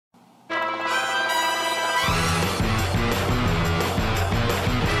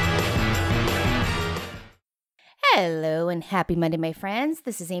Hello and happy Monday, my friends.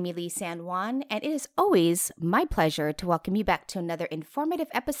 This is Amy Lee San Juan, and it is always my pleasure to welcome you back to another informative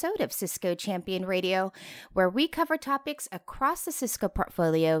episode of Cisco Champion Radio, where we cover topics across the Cisco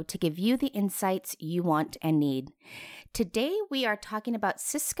portfolio to give you the insights you want and need. Today, we are talking about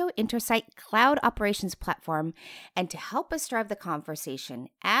Cisco Intersight Cloud Operations Platform, and to help us drive the conversation,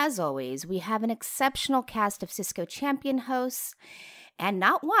 as always, we have an exceptional cast of Cisco Champion hosts, and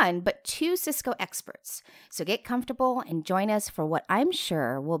not one, but two Cisco experts. So get comfortable and join us for what I'm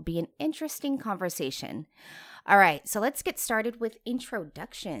sure will be an interesting conversation. All right, so let's get started with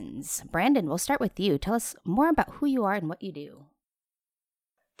introductions. Brandon, we'll start with you. Tell us more about who you are and what you do.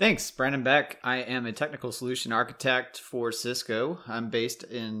 Thanks, Brandon Beck. I am a technical solution architect for Cisco. I'm based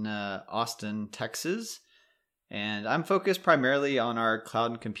in Austin, Texas, and I'm focused primarily on our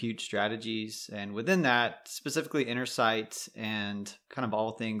cloud and compute strategies. And within that, specifically Intersight and kind of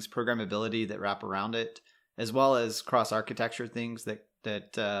all things programmability that wrap around it, as well as cross-architecture things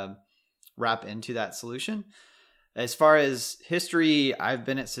that wrap into that solution. As far as history, I've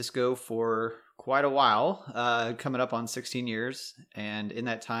been at Cisco for quite a while, coming up on 16 years. And in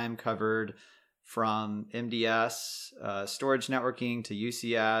that time covered from MDS, storage networking, to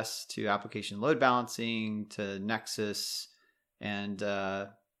UCS, to application load balancing, to Nexus, and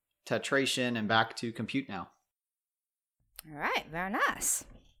tetration, and back to compute now. All right, very nice.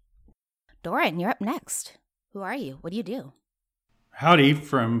 Doran, you're up next. Who are you? What do you do? Howdy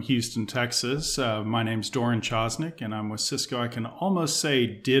from Houston, Texas. My name's Doran Chosnick, and I'm with Cisco. I can almost say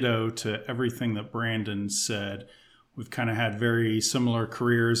ditto to everything that Brandon said. We've kind of had very similar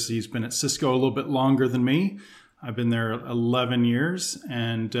careers. He's been at Cisco a little bit longer than me. I've been there 11 years,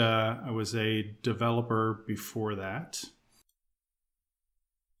 and I was a developer before that.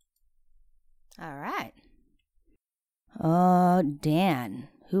 All right. Dan,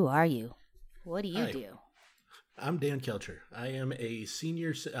 who are you? What do you do? I'm Dan Kelcher. I am a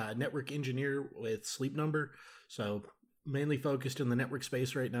senior network engineer with Sleep Number, so mainly focused in the network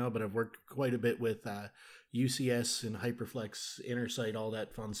space right now, but I've worked quite a bit with UCS and HyperFlex, Intersight, all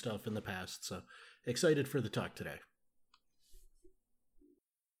that fun stuff in the past. So excited for the talk today.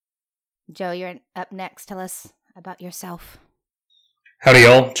 Joe, you're up next. Tell us about yourself. Howdy,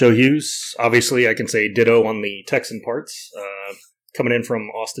 y'all. Joe Hughes. Obviously, I can say ditto on the Texan parts. Coming in from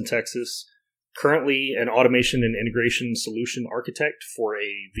Austin, Texas. Currently an automation and integration solution architect for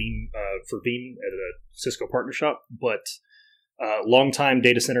Veeam at a Cisco partner shop, but longtime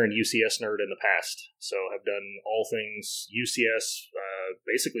data center and UCS nerd in the past. So I've done all things UCS,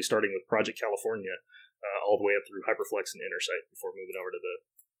 basically starting with Project California, all the way up through HyperFlex and Intersight before moving over to the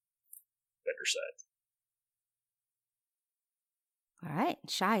vendor side. All right,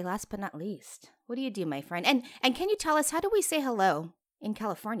 Shai, last but not least. What do you do, my friend? And can you tell us, how do we say hello in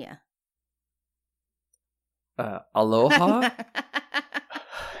California? Aloha.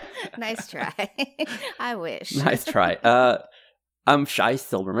 Nice try. I wish. Nice try. I'm Shai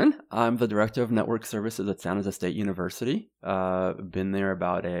Silberman. I'm the director of network services at San Jose State University. Been there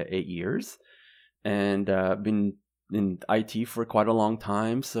about 8 years, and been in IT for quite a long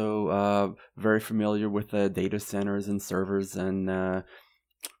time. So very familiar with data centers and servers, and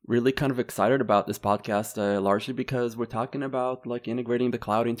really kind of excited about this podcast, largely because we're talking about like integrating the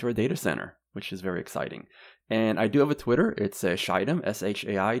cloud into a data center, which is very exciting. And I do have a Twitter. It's Shaidom,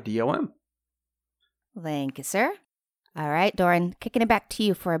 SHAIDOM. Thank you, sir. All right, Doran, kicking it back to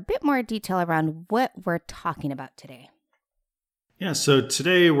you for a bit more detail around what we're talking about today. Yeah, so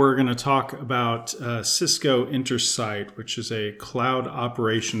today we're going to talk about Cisco Intersight, which is a cloud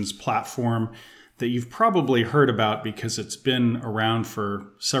operations platform that you've probably heard about because it's been around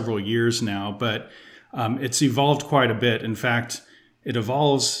for several years now, but it's evolved quite a bit. In fact, it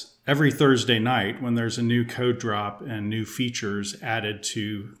evolves every Thursday night when there's a new code drop and new features added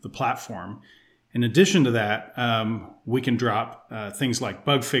to the platform. In addition to that, we can drop things like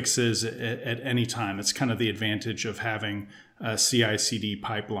bug fixes at any time. It's kind of the advantage of having a CI/CD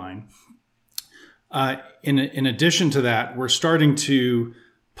pipeline. In addition to that, we're starting to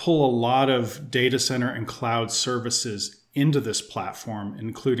pull a lot of data center and cloud services into this platform,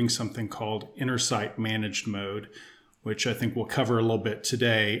 including something called Intersight Managed Mode, which I think we'll cover a little bit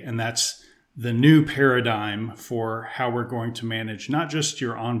today. And that's the new paradigm for how we're going to manage not just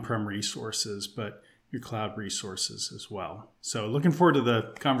your on-prem resources, but your cloud resources as well. So looking forward to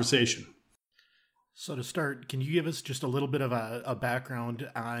the conversation. So to start, can you give us just a little bit of a background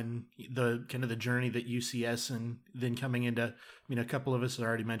on the kind of the journey that UCS and then coming into, I mean, a couple of us have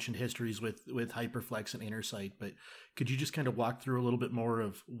already mentioned histories with HyperFlex and Intersight, but could you just kind of walk through a little bit more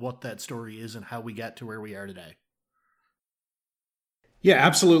of what that story is and how we got to where we are today? Yeah,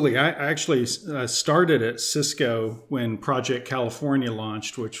 absolutely. I actually started at Cisco when Project California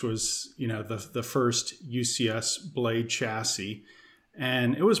launched, which was, the first UCS blade chassis.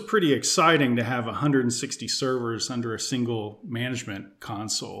 And it was pretty exciting to have 160 servers under a single management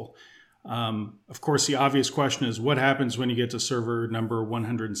console. Of course, the obvious question is what happens when you get to server number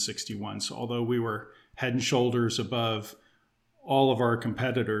 161? So although we were head and shoulders above all of our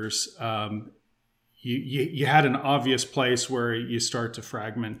competitors, you had an obvious place where you start to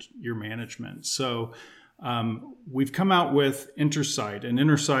fragment your management. So we've come out with Intersight, and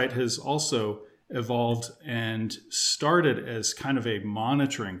Intersight has also evolved and started as kind of a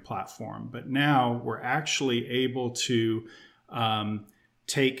monitoring platform. But now we're actually able to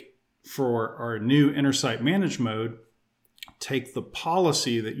take, for our new Intersight Manage mode, take the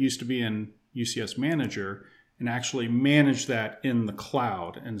policy that used to be in UCS Manager and actually manage that in the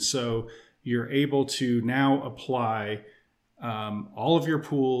cloud. And so you're able to now apply all of your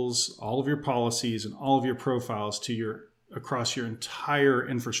pools, all of your policies, and all of your profiles across your entire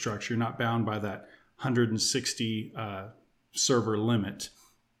infrastructure. You're not bound by that 160 server limit.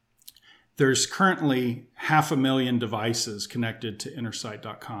 There's currently 500,000 devices connected to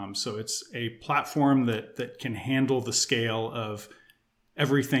Intersight.com. So it's a platform that can handle the scale of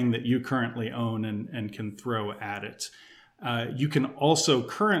everything that you currently own and can throw at it. You can also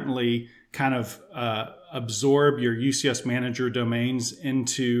currently kind of absorb your UCS Manager domains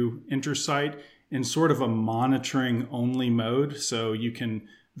into Intersight in sort of a monitoring only mode. So you can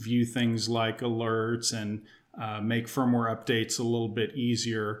view things like alerts and make firmware updates a little bit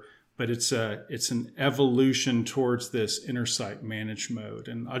easier. But it's an evolution towards this Intersight Manage mode.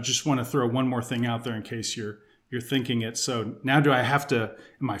 And I just want to throw one more thing out there in case you're thinking it. So now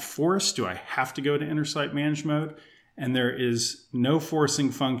am I forced? Do I have to go to Intersight Manage mode? And there is no forcing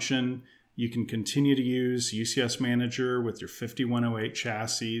function. You can continue to use UCS Manager with your 5108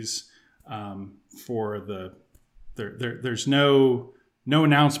 chassis. There's no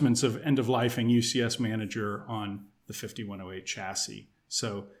announcements of end of lifing UCS Manager on the 5108 chassis.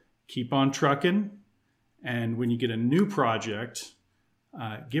 So keep on trucking. And when you get a new project,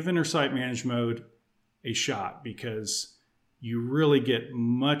 give Intersight Manage mode a shot, because you really get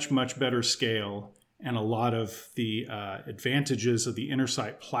much, much better scale and a lot of the advantages of the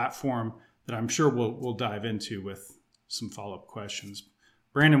Intersight platform that I'm sure we'll dive into with some follow-up questions.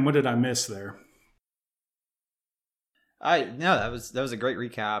 Brandon, what did I miss there? No, that was a great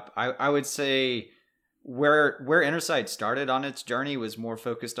recap. I would say where Intersight started on its journey was more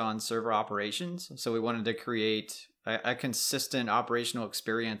focused on server operations. So we wanted to create a consistent operational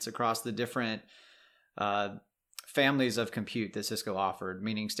experience across the different families of compute that Cisco offered,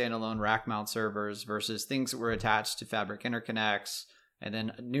 meaning standalone rack mount servers versus things that were attached to fabric interconnects, and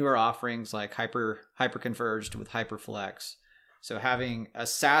then newer offerings like hyper-converged with HyperFlex. So having a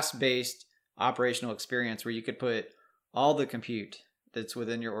SaaS-based operational experience where you could put all the compute that's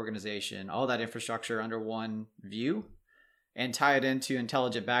within your organization, all that infrastructure under one view, and tie it into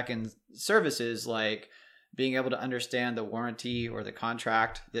intelligent backend services like being able to understand the warranty or the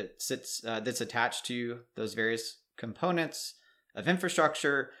contract that that's attached to those various components of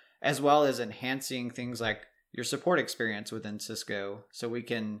infrastructure, as well as enhancing things like your support experience within Cisco. So we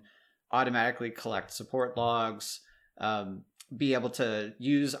can automatically collect support logs, be able to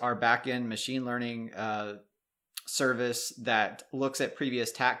use our backend machine learning service that looks at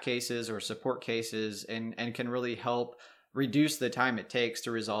previous TAC cases or support cases and can really help reduce the time it takes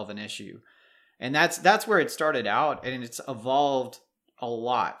to resolve an issue. And that's where it started out, and it's evolved a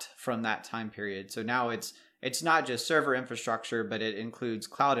lot from that time period. So now it's not just server infrastructure, but it includes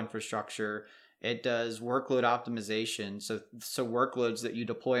cloud infrastructure. It does workload optimization. So workloads that you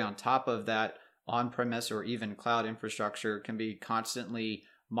deploy on top of that on-premise or even cloud infrastructure can be constantly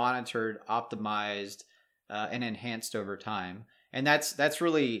monitored, optimized, and enhanced over time. And that's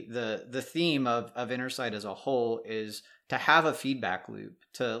really the theme of Intersight as a whole, is to have a feedback loop,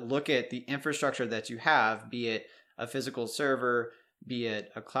 to look at the infrastructure that you have, be it a physical server, be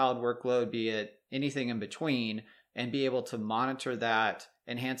it a cloud workload, be it anything in between, and be able to monitor that,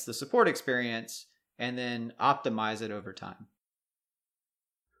 enhance the support experience, and then optimize it over time.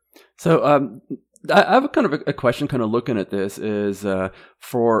 So I have a question kind of looking at this is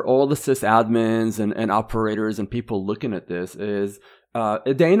for all the sysadmins and operators and people looking at this is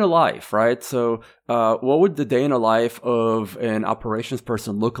a day in a life, right? So what would the day in a life of an operations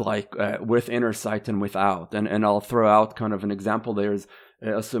person look like with Intersight and without? And I'll throw out kind of an example there is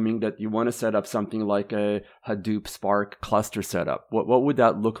assuming that you want to set up something like a Hadoop Spark cluster setup. What would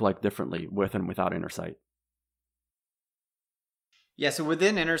that look like differently with and without Intersight? Yeah, so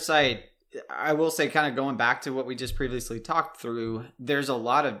within Intersight, I will say, kind of going back to what we just previously talked through, there's a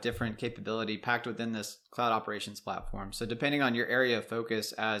lot of different capability packed within this cloud operations platform. So depending on your area of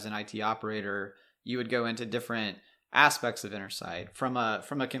focus as an IT operator, you would go into different aspects of Intersight. From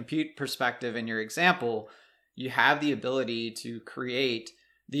a compute perspective, in your example, you have the ability to create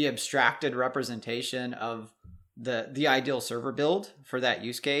the abstracted representation of the ideal server build for that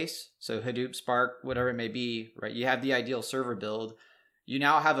use case. So Hadoop, Spark, whatever it may be, right? You have the ideal server build. You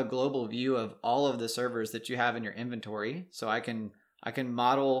now have a global view of all of the servers that you have in your inventory. So I can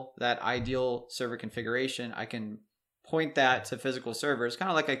model that ideal server configuration. I can point that to physical servers,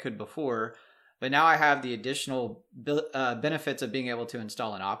 kind of like I could before. But now I have the additional benefits of being able to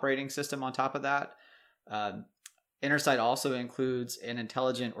install an operating system on top of that. Intersight also includes an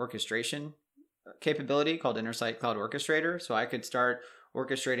intelligent orchestration capability called Intersight Cloud Orchestrator. So I could start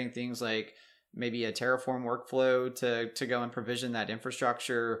orchestrating things like maybe a Terraform workflow to go and provision that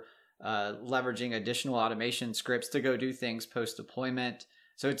infrastructure, leveraging additional automation scripts to go do things post-deployment.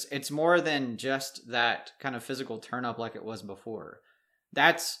 So it's more than just that kind of physical turn up like it was before.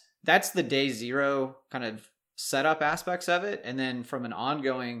 That's the day zero kind of setup aspects of it. And then from an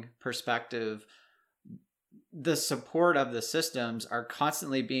ongoing perspective, the support of the systems are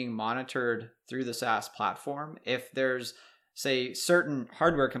constantly being monitored through the SaaS platform. If there's, say, certain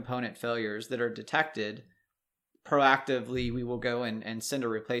hardware component failures that are detected, proactively, we will go and send a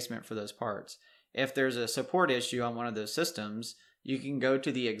replacement for those parts. If there's a support issue on one of those systems, you can go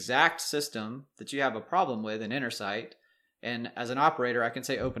to the exact system that you have a problem with in Intersight. And as an operator, I can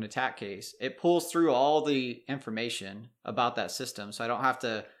say open attack case. It pulls through all the information about that system. So I don't have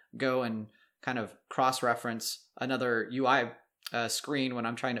to go and kind of cross-reference another UI screen when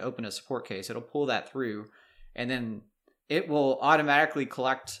I'm trying to open a support case. It'll pull that through, and then it will automatically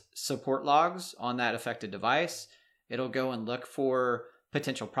collect support logs on that affected device. It'll go and look for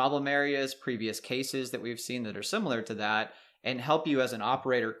potential problem areas, previous cases that we've seen that are similar to that, and help you as an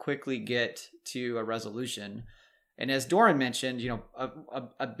operator quickly get to a resolution. And as Doran mentioned,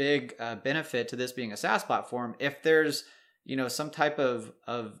 a big benefit to this being a SaaS platform, if there's some type of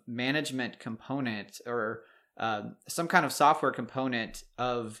management component or some kind of software component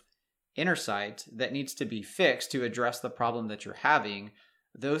of Intersight that needs to be fixed to address the problem that you're having,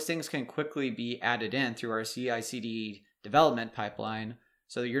 those things can quickly be added in through our CI/CD development pipeline.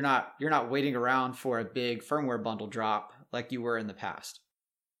 So you're not waiting around for a big firmware bundle drop like you were in the past.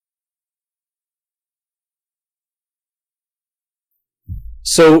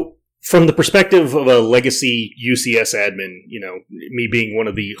 So from the perspective of a legacy UCS admin, me being one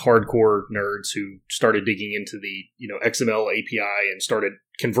of the hardcore nerds who started digging into the, XML API and started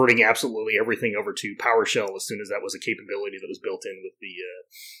converting absolutely everything over to PowerShell as soon as that was a capability that was built in with the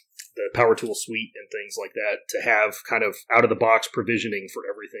PowerTool suite and things like that, to have kind of out-of-the-box provisioning for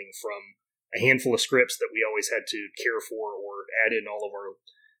everything from a handful of scripts that we always had to care for or add in all of our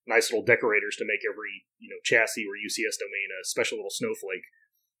nice little decorators to make every, chassis or UCS domain a special little snowflake.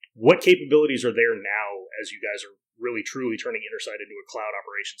 What capabilities are there now as you guys are really truly turning Intersight into a cloud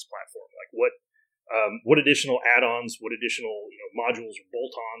operations platform? Like what additional add-ons, what additional modules or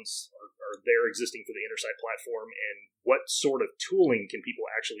bolt-ons are there existing for the Intersight platform, and what sort of tooling can people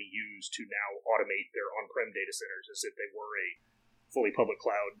actually use to now automate their on-prem data centers as if they were a fully public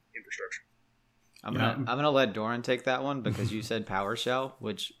cloud infrastructure? I'm gonna let Doran take that one because you said PowerShell,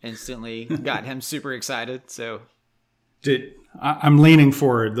 which instantly got him super excited. So I'm leaning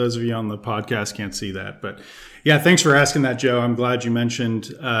forward. Those of you on the podcast can't see that. But yeah, thanks for asking that, Joe. I'm glad you mentioned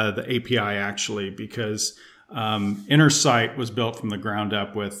the API actually, because Intersight was built from the ground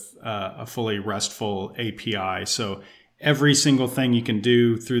up with a fully RESTful API. So every single thing you can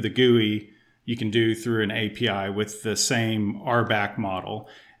do through the GUI, you can do through an API with the same RBAC model.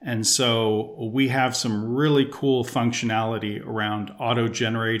 And so we have some really cool functionality around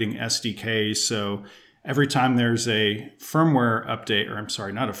auto-generating SDKs. So every time there's a firmware update, or I'm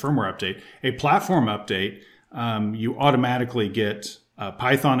sorry, not a firmware update, a platform update, you automatically get a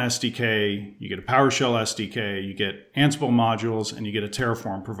Python SDK, you get a PowerShell SDK, you get Ansible modules, and you get a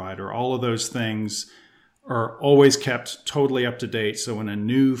Terraform provider. All of those things are always kept totally up to date. So when a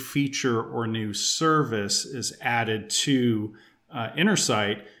new feature or new service is added to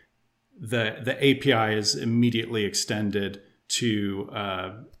Intersight, the API is immediately extended to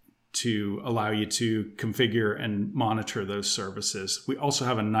allow you to configure and monitor those services. We also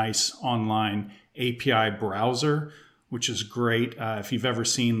have a nice online API browser, which is great. If you've ever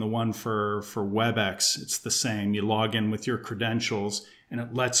seen the one for WebEx, it's the same. You log in with your credentials, and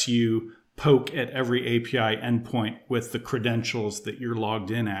it lets you poke at every API endpoint with the credentials that you're logged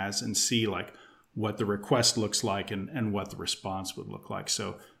in as and see like what the request looks like and what the response would look like.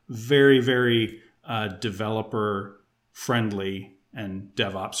 So very, very developer friendly and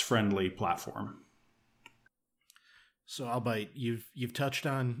DevOps friendly platform. So Albite, you've touched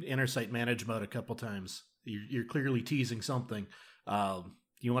on Intersight Manage Mode a couple times. You're clearly teasing something.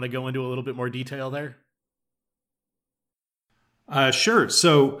 You want to go into a little bit more detail there? Sure.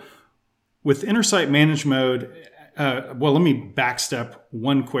 So with Intersight Manage Mode, well, let me backstep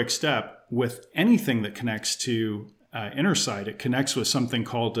one quick step. With anything that connects to Intersight, it connects with something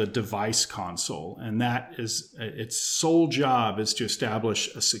called a device console. And that is its sole job is to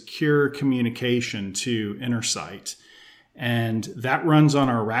establish a secure communication to Intersight. And that runs on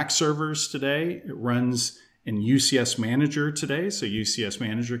our rack servers today. It runs in UCS Manager today. So UCS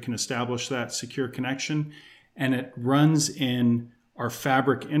Manager can establish that secure connection. And it runs in our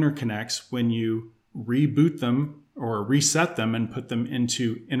Fabric interconnects when you reboot them or reset them and put them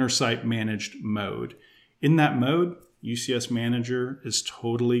into Intersight managed mode. In that mode, UCS Manager is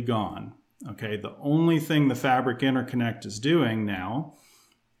totally gone. Okay, the only thing the Fabric interconnect is doing now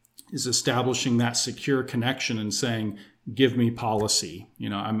is establishing that secure connection and saying, give me policy.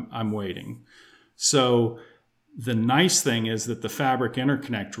 I'm waiting. So the nice thing is that the Fabric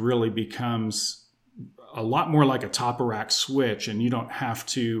interconnect really becomes a lot more like a top of rack switch, and you don't have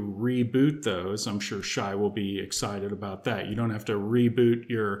to reboot those. I'm sure Shai will be excited about that. You don't have to reboot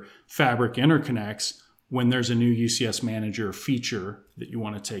your Fabric interconnects when there's a new UCS Manager feature that you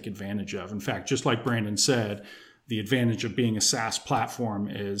want to take advantage of. In fact, just like Brandon said, the advantage of being a SaaS platform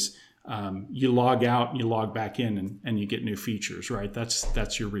is you log out and you log back in and you get new features, right?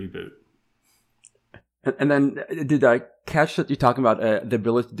 That's your reboot. And then did I catch that you're talking about the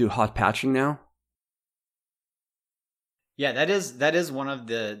ability to do hot patching now? Yeah, that is one of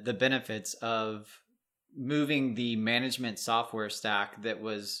the benefits of moving the management software stack that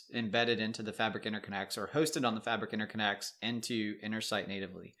was embedded into the Fabric interconnects or hosted on the Fabric interconnects into Intersight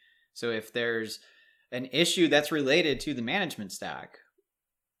natively. So if there's an issue that's related to the management stack,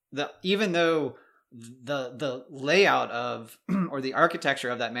 even though the layout of or the architecture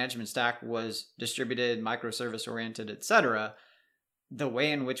of that management stack was distributed, microservice oriented, etc., the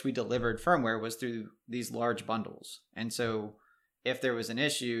way in which we delivered firmware was through these large bundles. And so if there was an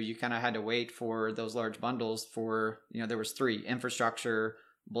issue, you kind of had to wait for those large bundles for, there was 3: infrastructure,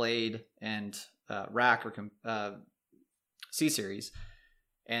 blade, and rack or C-series.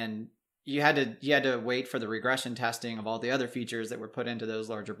 And you had to wait for the regression testing of all the other features that were put into those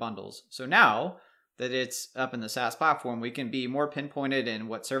larger bundles. So now that it's up in the SaaS platform, we can be more pinpointed in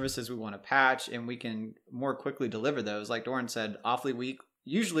what services we want to patch, and we can more quickly deliver those. Like Doran said,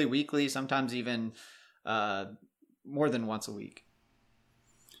 usually weekly, sometimes even more than once a week.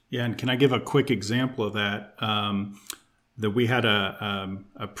 Yeah, and can I give a quick example of that? That we had a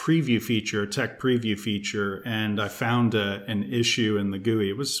preview feature, a tech preview feature, and I found an issue in the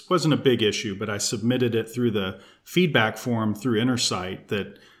GUI. It wasn't a big issue, but I submitted it through the feedback form through Intersight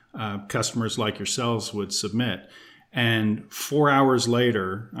that customers like yourselves would submit. And 4 hours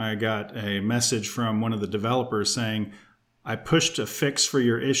later, I got a message from one of the developers saying, I pushed a fix for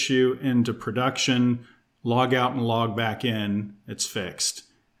your issue into production, log out and log back in, it's fixed.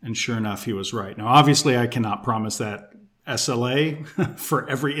 And sure enough, he was right. Now, obviously, I cannot promise that SLA for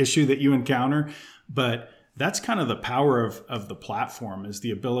every issue that you encounter, but that's kind of the power of the platform, is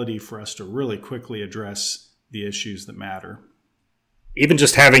the ability for us to really quickly address the issues that matter. Even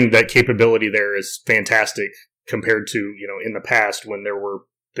just having that capability there is fantastic compared to, in the past when there were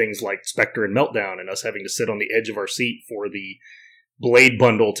things like Spectre and Meltdown and us having to sit on the edge of our seat for the Blade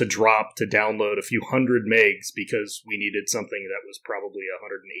bundle to drop to download a few hundred megs because we needed something that was probably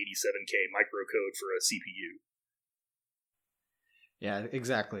 187K microcode for a CPU. Yeah,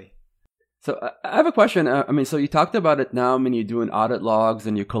 exactly. So I have a question. So you talked about it now. You're doing audit logs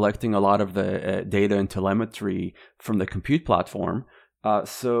and you're collecting a lot of the data and telemetry from the compute platform.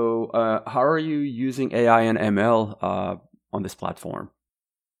 So how are you using AI and ML on this platform?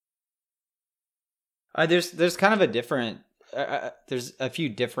 There's kind of a different. There's a few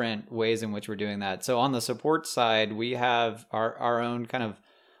different ways in which we're doing that. So on the support side, we have our own kind of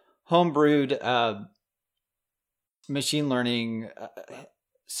homebrewed machine learning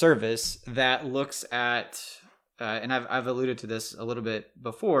service that looks at, and I've alluded to this a little bit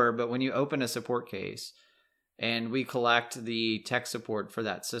before, but when you open a support case and we collect the tech support for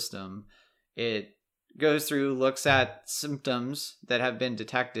that system, it goes through, looks at symptoms that have been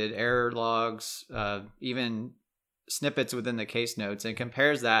detected, error logs, even snippets within the case notes, and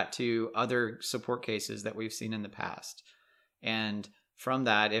compares that to other support cases that we've seen in the past. And from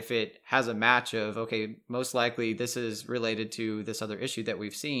that, if it has a match of, okay, most likely this is related to this other issue that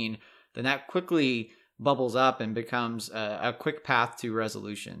we've seen, then that quickly bubbles up and becomes a quick path to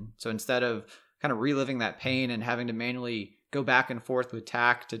resolution. So instead of kind of reliving that pain and having to manually go back and forth with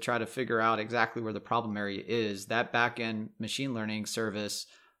TAC to try to figure out exactly where the problem area is, that back-end machine learning service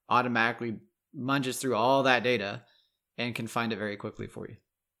automatically munges through all that data and can find it very quickly for you.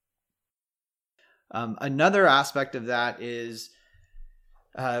 Another aspect of that is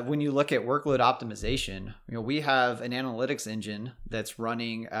when you look at workload optimization, we have an analytics engine that's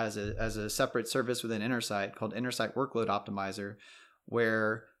running as a separate service within Intersight called Intersight Workload Optimizer,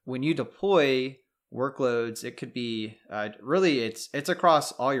 where when you deploy workloads, it could be really it's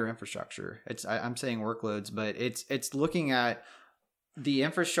across all your infrastructure. I'm saying workloads, but it's looking at the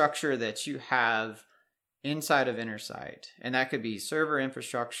infrastructure that you have inside of Intersight, and that could be server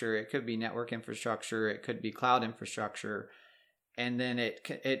infrastructure, it could be network infrastructure, it could be cloud infrastructure, and then it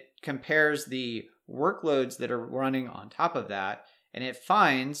compares the workloads that are running on top of that, and it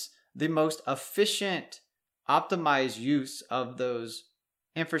finds the most efficient, optimized use of those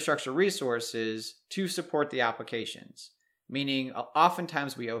infrastructure resources to support the applications. Meaning,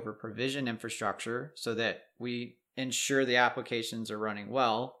 oftentimes we over provision infrastructure so that we ensure the applications are running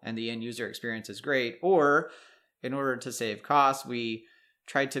well and the end user experience is great, or in order to save costs, we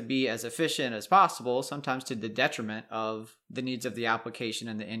try to be as efficient as possible, sometimes to the detriment of the needs of the application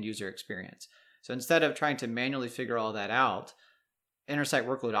and the end user experience. So instead of trying to manually figure all that out, Intersight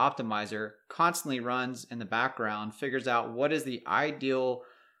Workload Optimizer constantly runs in the background, figures out what is the ideal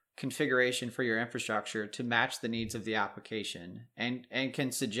configuration for your infrastructure to match the needs of the application, and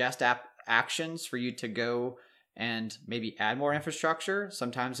can suggest actions for you to go and maybe add more infrastructure.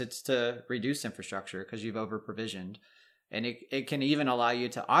 Sometimes it's to reduce infrastructure because you've over provisioned. And it can even allow you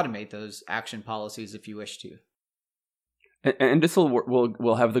to automate those action policies if you wish to. And this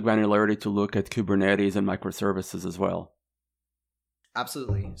will have the granularity to look at Kubernetes and microservices as well.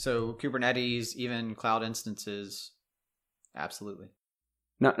 Absolutely. So Kubernetes, even cloud instances, absolutely.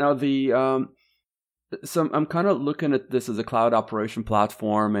 Now so I'm kind of looking at this as a cloud operation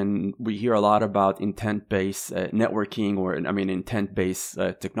platform, and we hear a lot about intent-based networking, or intent-based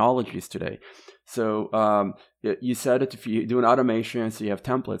technologies today. So you said that if you do an automation, so you have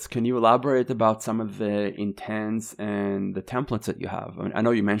templates. Can you elaborate about some of the intents and the templates that you have? I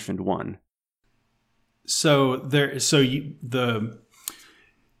know you mentioned one. So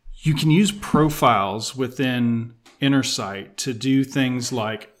you can use profiles within Intersight to do things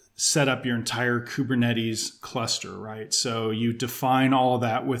like set up your entire Kubernetes cluster, right? So you define all of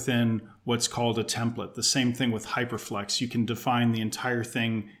that within what's called a template. The same thing with Hyperflex. You can define the entire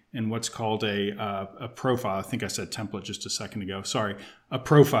thing in what's called a profile. I think I said template just a second ago. Sorry, a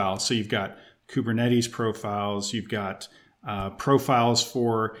profile. So you've got Kubernetes profiles. You've got profiles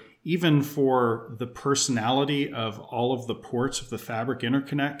for the personality of all of the ports of the Fabric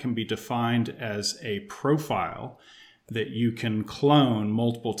interconnect can be defined as a profile that you can clone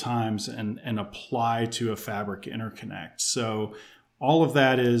multiple times and apply to a Fabric interconnect. So all of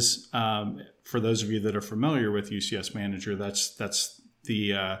that is, for those of you that are familiar with UCS Manager, that's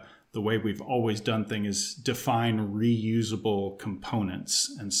the way we've always done things, is define reusable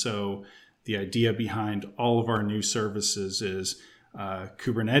components. And so the idea behind all of our new services is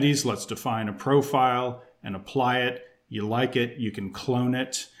Kubernetes, let's define a profile and apply it. You like it, you can clone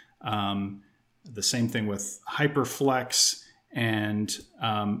it. The same thing with Hyperflex, and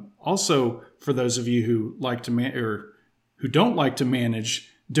also for those of you who like to who don't like to manage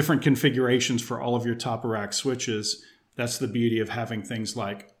different configurations for all of your top of rack switches. That's the beauty of having things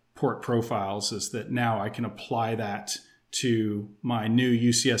like port profiles, is that now I can apply that to my new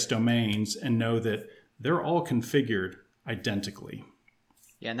UCS domains and know that they're all configured identically.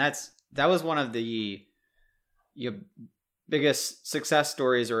 Yeah, and that was one of the biggest success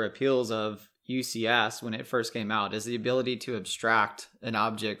stories or appeals of UCS when it first came out, is the ability to abstract an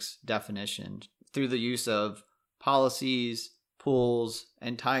object's definition through the use of policies, pools,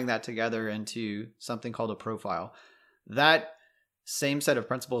 and tying that together into something called a profile. That same set of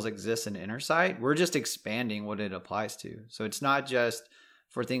principles exists in Intersight. We're just expanding what it applies to. So it's not just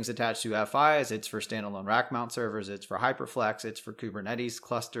for things attached to FIs, it's for standalone rack mount servers, it's for Hyperflex, it's for Kubernetes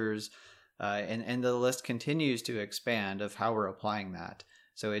clusters, and the list continues to expand of how we're applying that.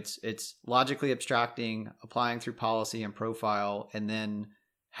 So it's logically abstracting, applying through policy and profile, and then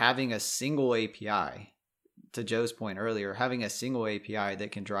having a single API. To Joe's point earlier, having a single API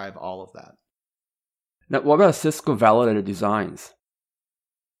that can drive all of that. Now, what about Cisco validated designs?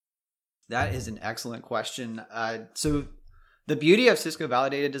 That is an excellent question. So the beauty of Cisco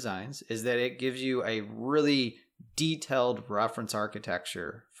validated designs is that it gives you a really detailed reference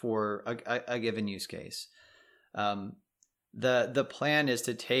architecture for a given use case. the plan is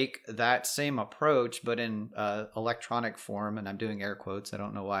to take that same approach, but in electronic form. And I'm doing air quotes. I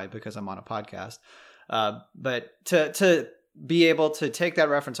don't know why, because I'm on a podcast. But to be able to take that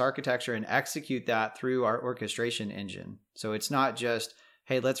reference architecture and execute that through our orchestration engine. So it's not just,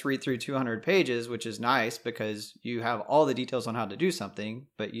 hey, let's read through 200 pages, which is nice because you have all the details on how to do something,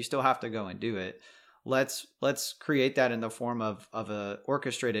 but you still have to go and do it. Let's create that in the form of a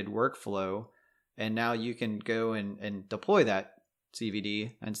orchestrated workflow. And now you can go and deploy that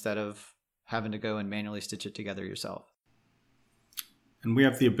CVD instead of having to go and manually stitch it together yourself. And we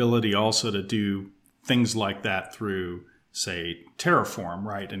have the ability also to do things like that through, say, Terraform,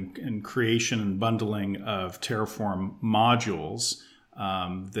 right? And creation and bundling of Terraform modules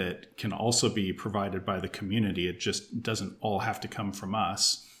that can also be provided by the community. It just doesn't all have to come from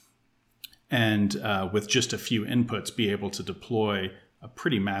us. And with just a few inputs, be able to deploy a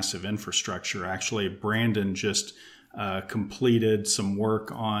pretty massive infrastructure. Actually, Brandon just completed some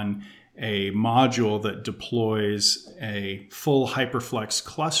work on a module that deploys a full HyperFlex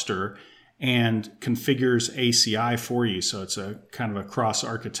cluster and configures ACI for you. So it's a kind of a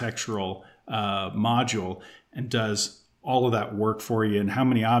cross-architectural module and does all of that work for you. And how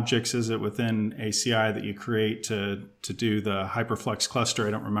many objects is it within ACI that you create to do the HyperFlex cluster?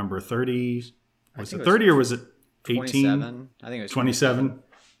 I don't remember. 30? Was it 30 or was it 18? 27. I think it was 27.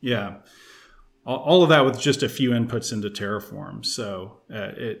 Yeah. All of that with just a few inputs into Terraform. So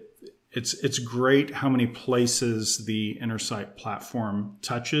it's great how many places the Intersight platform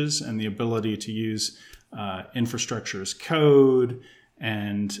touches, and the ability to use infrastructure as code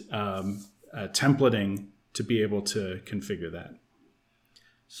and templating to be able to configure that.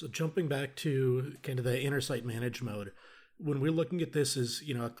 So jumping back to kind of the Intersight managed mode, when we're looking at this as,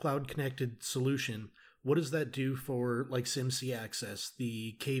 a cloud connected solution, what does that do for like SIMC access,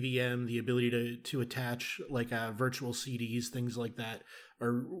 the KVM, the ability to attach like virtual CDs, things like that?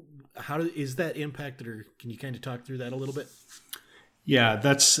 Or is that impacted, or can you kind of talk through that a little bit? Yeah,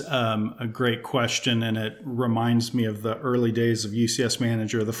 that's a great question, and it reminds me of the early days of UCS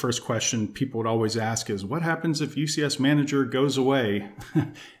Manager. The first question people would always ask is, what happens if UCS Manager goes away?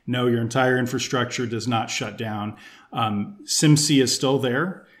 No, your entire infrastructure does not shut down. SIMC is still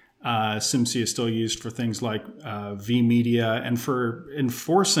there. SIMC is still used for things like vMedia and for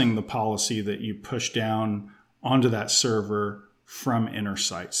enforcing the policy that you push down onto that server from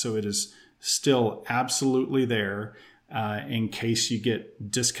Intersight. So it is still absolutely there. In case you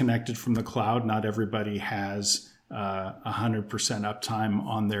get disconnected from the cloud, not everybody has 100% uptime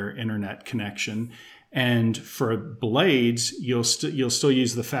on their internet connection. And for blades, you'll still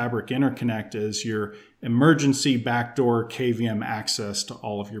use the Fabric Interconnect as your emergency backdoor KVM access to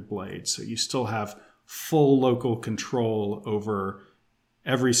all of your blades. So you still have full local control over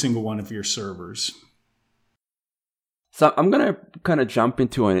every single one of your servers. So I'm going to kind of jump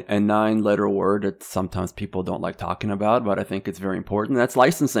into a 9-letter word that sometimes people don't like talking about, but I think it's very important. That's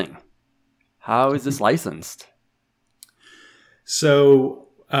licensing. How is this licensed? So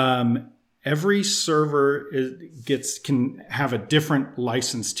every server can have a different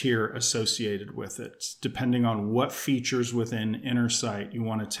license tier associated with it, depending on what features within Intersight you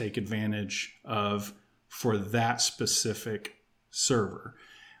want to take advantage of for that specific server.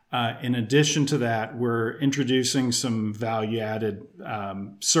 In addition to that, we're introducing some value-added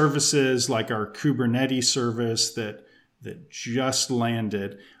services like our Kubernetes service that just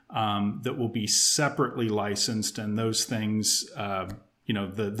landed that will be separately licensed, and those things,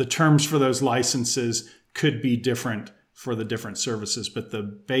 the terms for those licenses could be different for the different services. But the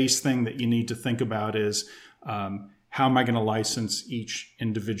base thing that you need to think about is how am I going to license each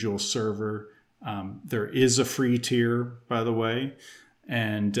individual server? There is a free tier, by the way.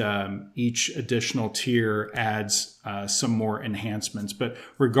 And each additional tier adds some more enhancements. But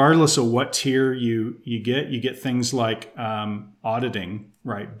regardless of what tier you get things like auditing,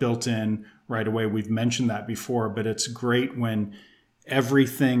 right, built in right away. We've mentioned that before, but it's great when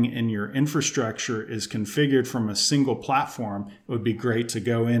everything in your infrastructure is configured from a single platform. It would be great to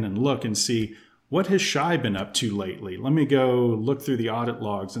go in and look and see, what has Shai been up to lately? Let me go look through the audit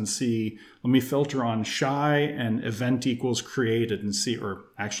logs and see, let me filter on Shai and event equals created and see, or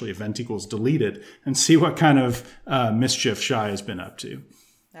actually event equals deleted, and see what kind of mischief Shai has been up to.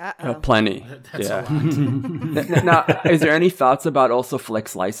 Plenty. That's yeah. a lot. Now, is there any thoughts about also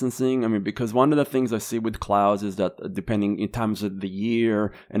flex licensing? I mean, because one of the things I see with clouds is that depending in terms of the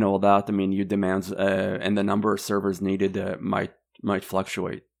year and all that, I mean, your demands and the number of servers needed might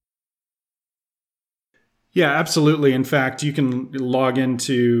fluctuate. Yeah, absolutely. In fact, you can log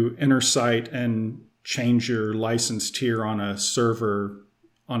into Intersight and change your license tier on a server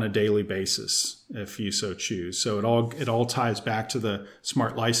on a daily basis if you so choose. So it all ties back to the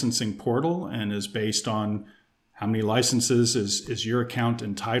smart licensing portal and is based on how many licenses is your account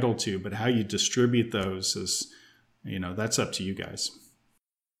entitled to, but how you distribute those is, that's up to you guys.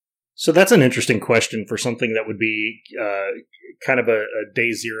 So that's an interesting question for something that would be kind of a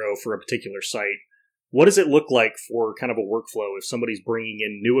day zero for a particular site. What does it look like for kind of a workflow if somebody's bringing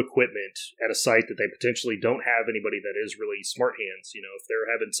in new equipment at a site that they potentially don't have anybody that is really smart hands? If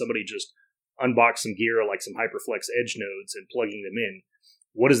they're having somebody just unbox some gear like some HyperFlex Edge nodes and plugging them in,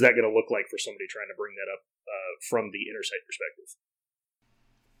 what is that going to look like for somebody trying to bring that up from the Intersight perspective?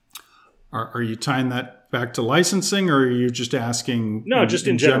 Are you tying that back to licensing, or are you just asking? No, just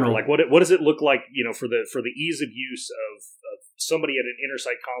in general. Like, what does it look like? For the ease of use of somebody at an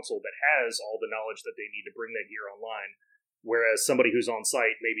Intersight console that has all the knowledge that they need to bring that gear online, whereas somebody who's on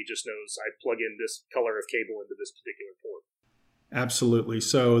site maybe just knows I plug in this color of cable into this particular port. Absolutely.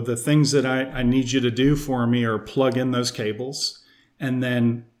 So the things that I need you to do for me are plug in those cables and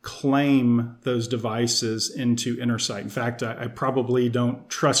then claim those devices into Intersight. In fact, I probably don't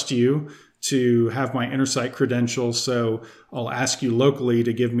trust you to have my Intersight credentials, so I'll ask you locally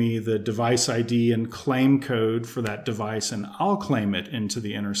to give me the device ID and claim code for that device, and I'll claim it into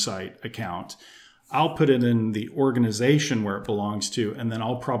the Intersight account. I'll put it in the organization where it belongs to, and then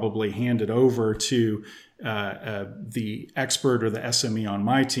I'll probably hand it over to the expert or the SME on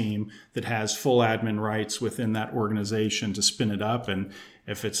my team that has full admin rights within that organization to spin it up. And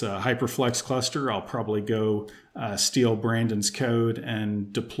if it's a HyperFlex cluster, I'll probably go steal Brandon's code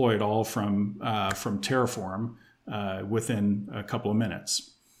and deploy it all from Terraform within a couple of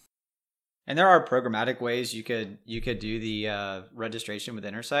minutes. And there are programmatic ways you could do the registration with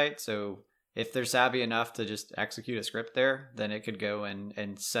Intersight. So if they're savvy enough to just execute a script there, then it could go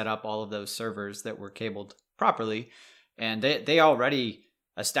and set up all of those servers that were cabled properly. And they already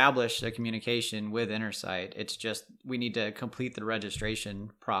established a communication with Intersight. It's just we need to complete the registration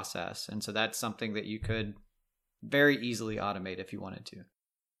process. And so that's something that you could very easily automate if you wanted to.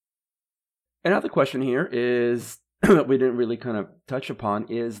 Another question here is that we didn't really kind of touch upon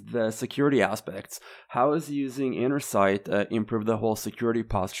is the security aspects. How is using Intersight improve the whole security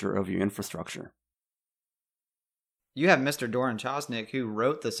posture of your infrastructure? You have Mr. Doran Chosnick, who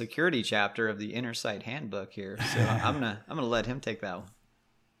wrote the security chapter of the Intersight handbook here. So I'm gonna let him take that one.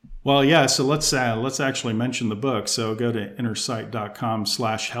 Well, yeah. So let's actually mention the book. So go to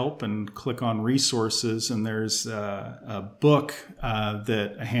intersight.com/help and click on resources, and there's a book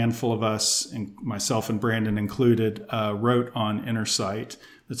that a handful of us, and myself and Brandon included, wrote on Intersight.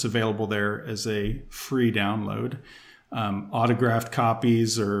 That's available there as a free download. Autographed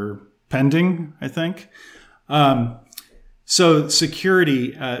copies are pending, I think. So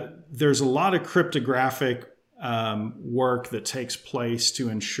security, there's a lot of cryptographic work that takes place to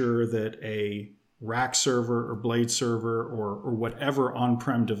ensure that a rack server or blade server or whatever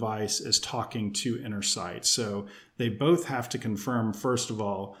on-prem device is talking to Intersight. So they both have to confirm, first of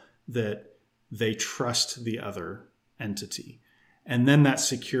all, that they trust the other entity. And then that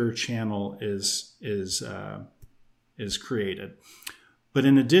secure channel is created. But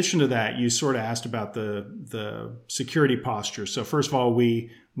in addition to that, you sort of asked about the security posture. So first of all, we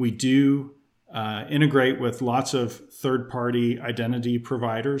do integrate with lots of third-party identity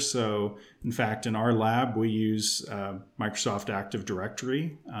providers. So in fact, in our lab, we use Microsoft Active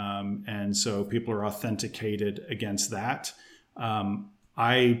Directory. And so people are authenticated against that.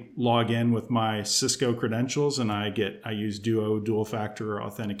 I log in with my Cisco credentials and I use Duo dual factor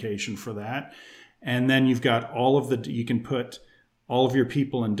authentication for that. And then you've got you can put all of your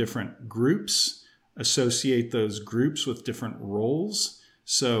people in different groups, associate those groups with different roles.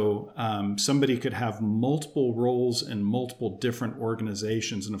 So somebody could have multiple roles in multiple different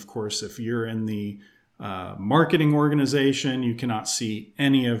organizations. And of course, if you're in the marketing organization, you cannot see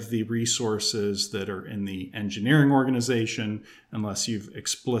any of the resources that are in the engineering organization unless you've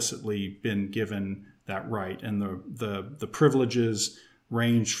explicitly been given that right. And the privileges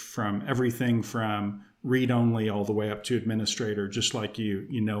range from everything from read-only all the way up to administrator, just like you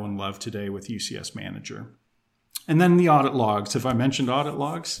know and love today with UCS Manager. And then the audit logs. If I mentioned audit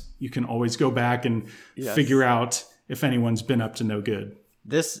logs, you can always go back and figure out if anyone's been up to no good.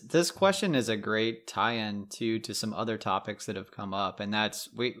 This question is a great tie-in to some other topics that have come up, and that's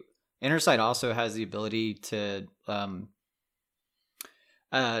Intersight also has the ability to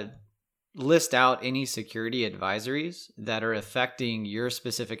list out any security advisories that are affecting your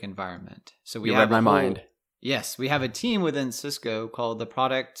specific environment. So we have read my mind. Yes, we have a team within Cisco called the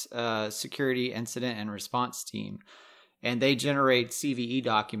Product Security Incident and Response Team, and they generate CVE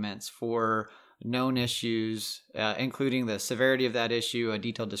documents for known issues, including the severity of that issue, a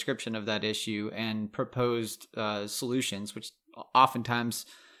detailed description of that issue, and proposed solutions, which oftentimes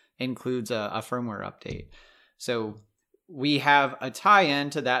includes a firmware update. So we have a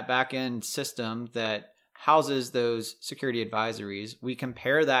tie-in to that back-end system that houses those security advisories. We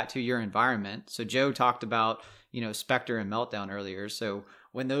compare that to your environment. So Joe talked about, Spectre and Meltdown earlier. So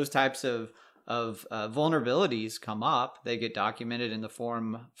when those types of vulnerabilities come up, they get documented in the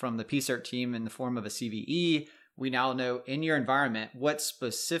form from the PCERT team in the form of a CVE. We now know in your environment what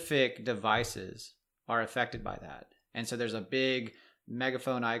specific devices are affected by that. And so there's a big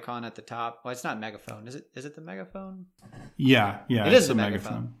megaphone icon at the top. Well, it's not megaphone. Is it the megaphone? Yeah. It is the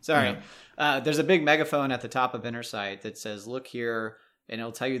megaphone. Sorry. Yeah. There's a big megaphone at the top of Intersight that says, look here, and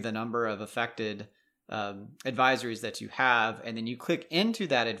it'll tell you the number of affected advisories that you have. And then you click into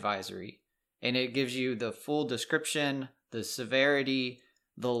that advisory and it gives you the full description, the severity,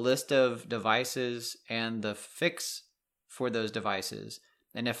 the list of devices, and the fix for those devices.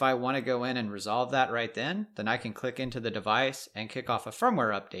 And if I want to go in and resolve that right then I can click into the device and kick off a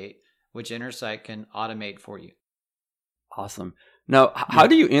firmware update, which Intersight can automate for you. Awesome. Now, how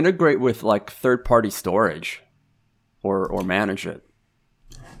do you integrate with like third-party storage or manage it?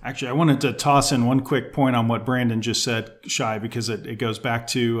 Actually, I wanted to toss in one quick point on what Brandon just said, Shai, because it goes back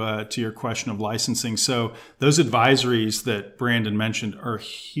to your question of licensing. So those advisories that Brandon mentioned are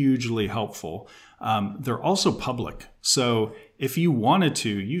hugely helpful. They're also public. So if you wanted to,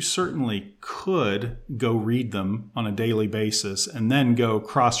 you certainly could go read them on a daily basis and then go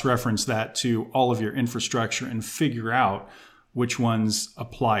cross-reference that to all of your infrastructure and figure out which ones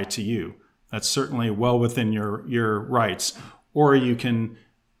apply to you. That's certainly well within your rights. Or you can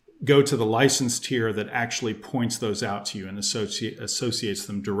go to the license tier that actually points those out to you and associates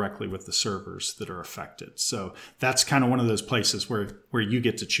them directly with the servers that are affected. So that's kind of one of those places where you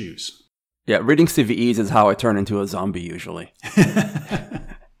get to choose. Yeah, reading CVEs is how I turn into a zombie usually.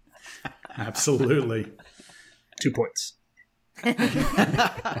 Absolutely. 2 points.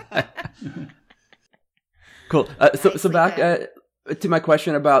 Cool. So back to my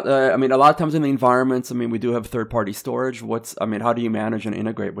question about, a lot of times in the environments, we do have third-party storage. How do you manage and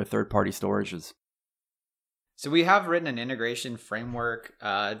integrate with third-party storages? So we have written an integration framework.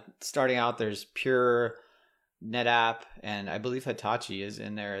 Starting out, there's Pure, NetApp, and I believe Hitachi is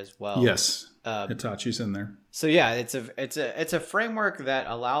in there as well. Yes, Hitachi's in there. So yeah, it's a framework that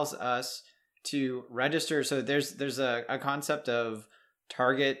allows us to register. So there's a concept of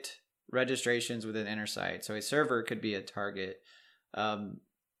target registrations within Intersight. So a server could be a target.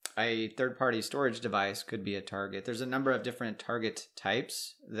 A third-party storage device could be a target. There's a number of different target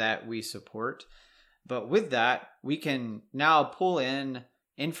types that we support. But with that, we can now pull in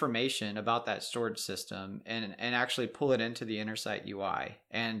information about that storage system and actually pull it into the Intersight UI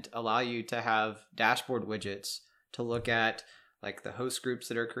and allow you to have dashboard widgets to look at, like the host groups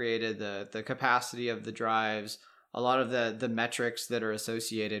that are created, the capacity of the drives, a lot of the metrics that are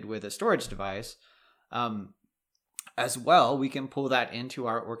associated with a storage device. As well, we can pull that into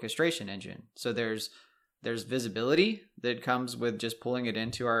our orchestration engine. So there's visibility that comes with just pulling it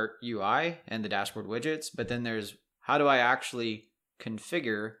into our UI and the dashboard widgets, but then there's how do I actually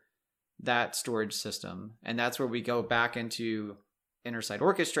configure that storage system? And that's where we go back into Intersight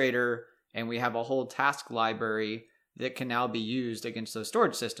Orchestrator, and we have a whole task library that can now be used against those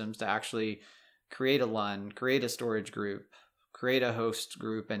storage systems to actually create a LUN, create a storage group, create a host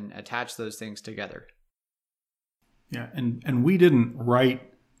group, and attach those things together. Yeah, and we didn't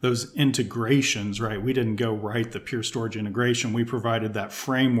write those integrations, right? We didn't go write the Pure Storage integration. We provided that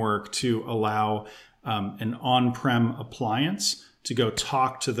framework to allow an on-prem appliance to go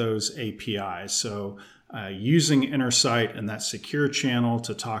talk to those APIs. So using Intersight and that secure channel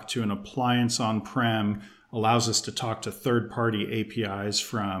to talk to an appliance on-prem allows us to talk to third-party APIs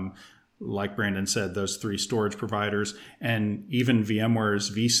from, like Brandon said, those 3 storage providers, and even VMware's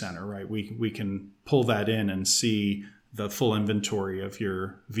vCenter, right? We can pull that in and see the full inventory of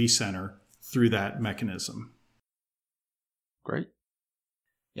your vCenter through that mechanism. Great.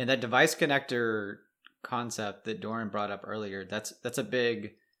 Yeah, that device connector concept that Doran brought up earlier, that's a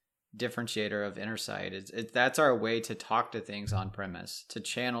big differentiator of Intersight. That's our way to talk to things on premise, to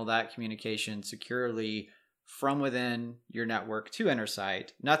channel that communication securely from within your network to Intersight.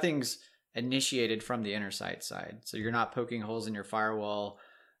 Nothing's initiated from the Intersight side. So you're not poking holes in your firewall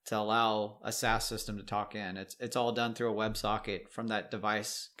to allow a SaaS system to talk in. It's all done through a WebSocket from that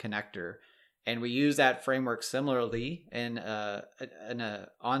device connector. And we use that framework similarly in a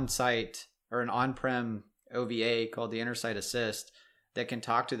on-site or an on-prem OVA called the Intersight Assist that can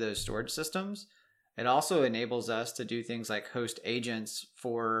talk to those storage systems. It also enables us to do things like host agents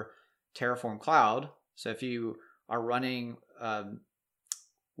for Terraform Cloud. So if you are running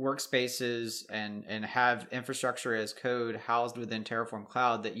workspaces and have infrastructure as code housed within Terraform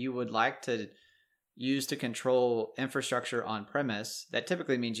Cloud that you would like to use to control infrastructure on premise, that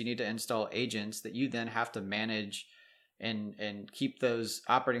typically means you need to install agents that you then have to manage and keep those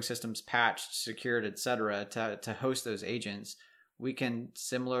operating systems patched, secured, etc. to host those agents. We can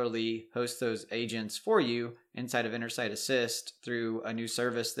similarly host those agents for you inside of Intersight Assist through a new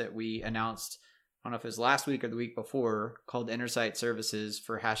service that we announced, I don't know if it was last week or the week before, called Intersight Services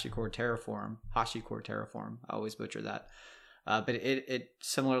for HashiCorp Terraform. I always butcher that. But it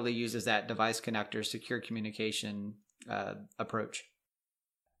similarly uses that device connector secure communication approach.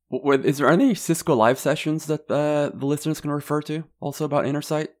 Is there any Cisco live sessions that the listeners can refer to also about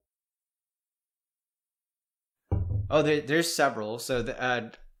Intersight? Oh, there's several. So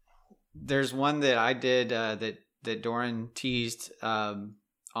there's one that I did that Doran teased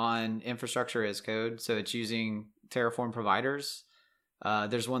on infrastructure as code. So it's using Terraform providers.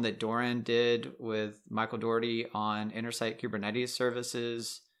 There's one that Doran did with Michael Doherty on Intersight Kubernetes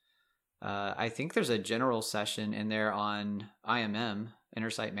services. I think there's a general session in there on IMM,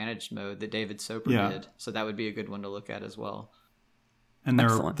 Intersight Managed Mode, that David Soper did. So that would be a good one to look at as well. And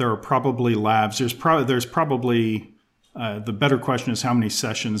there are probably labs. There's probably the better question is how many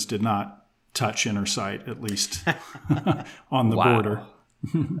sessions did not touch Intersight, at least on the border.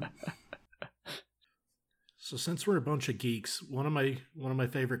 So since we're a bunch of geeks, one of my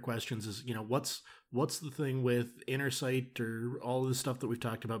favorite questions is, what's the thing with Intersight or all of the stuff that we've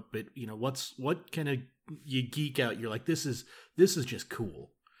talked about, but what kind of you geek out? You're like, this is just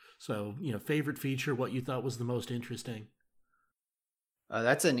cool. So, favorite feature, what you thought was the most interesting.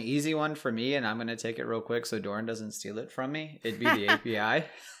 That's an easy one for me, and I'm going to take it real quick so Doran doesn't steal it from me. It'd be the API.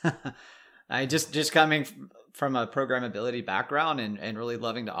 I just coming from a programmability background and really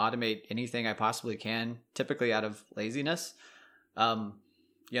loving to automate anything I possibly can, typically out of laziness.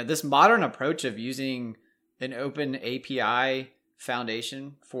 This modern approach of using an open API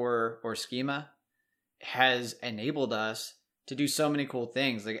foundation or schema has enabled us to do so many cool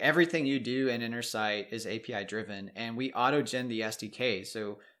things. Like everything you do in Intersight is API driven, and we auto-gen the SDK.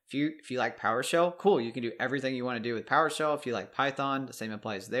 So if you like PowerShell, cool, you can do everything you want to do with PowerShell. If you like Python, the same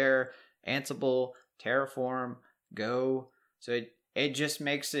applies there. Ansible, Terraform, Go. So it just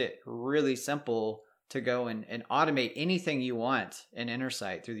makes it really simple to go and automate anything you want in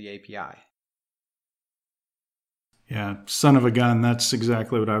Intersight through the API. Yeah, son of a gun. That's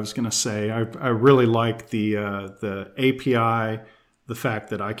exactly what I was going to say. I really like the API, the fact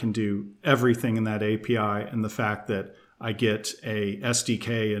that I can do everything in that API, and the fact that I get a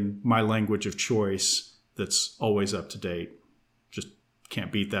SDK in my language of choice that's always up to date. Just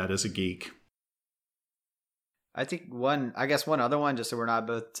can't beat that as a geek. I think one other one, just so we're not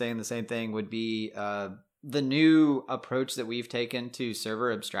both saying the same thing, would be the new approach that we've taken to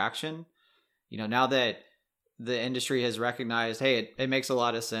server abstraction. Now that the industry has recognized, hey, it makes a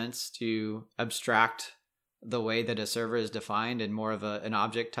lot of sense to abstract the way that a server is defined in more of an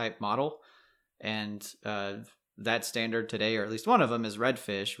object type model. And that standard today, or at least one of them, is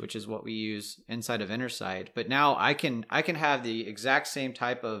Redfish, which is what we use inside of Intersight. But now I can have the exact same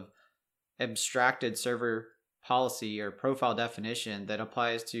type of abstracted server policy or profile definition that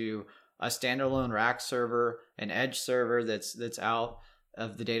applies to a standalone rack server, an edge server that's out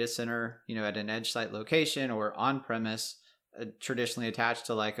of the data center, at an edge site location, or on premise, traditionally attached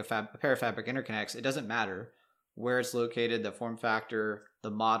to like a pair of fabric interconnects. It doesn't matter where it's located, the form factor, the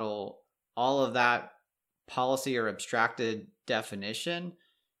model, all of that policy or abstracted definition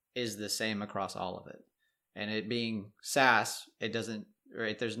is the same across all of it. And it being SaaS,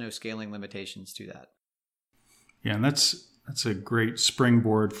 there's no scaling limitations to that. Yeah, and that's a great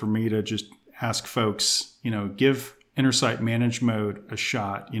springboard for me to just ask folks, give Intersight Managed Mode a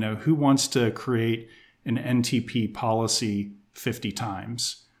shot. Who wants to create an NTP policy 50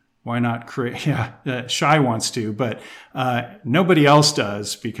 times? Why not create? Yeah, Shai wants to, but nobody else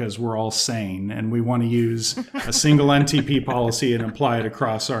does, because we're all sane and we want to use a single NTP policy and apply it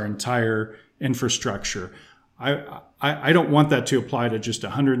across our entire infrastructure. I don't want that to apply to just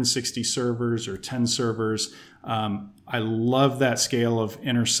 160 servers or 10 servers. I love that scale of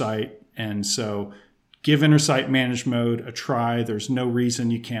Intersight, and so give Intersight Managed Mode a try. There's no reason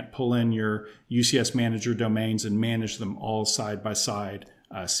you can't pull in your UCS Manager domains and manage them all side by side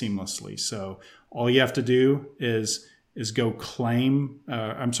seamlessly. So all you have to do is go reboot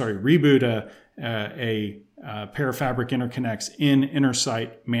a pair of Fabric interconnects in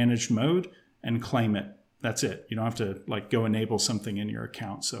Intersight Managed Mode and claim it. That's it. You don't have to go enable something in your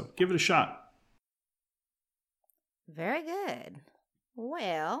account. So give it a shot. Very good.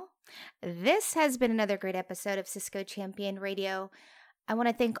 Well, this has been another great episode of Cisco Champion Radio. I want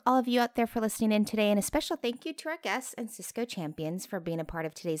to thank all of you out there for listening in today, and a special thank you to our guests and Cisco champions for being a part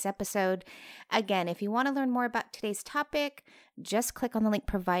of today's episode. Again, if you want to learn more about today's topic, just click on the link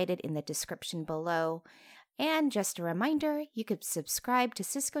provided in the description below. And just a reminder, you could subscribe to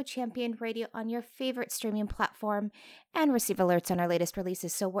Cisco Champion Radio on your favorite streaming platform and receive alerts on our latest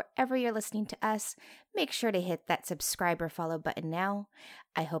releases. So wherever you're listening to us, make sure to hit that subscribe or follow button now.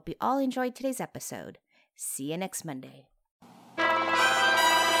 I hope you all enjoyed today's episode. See you next Monday.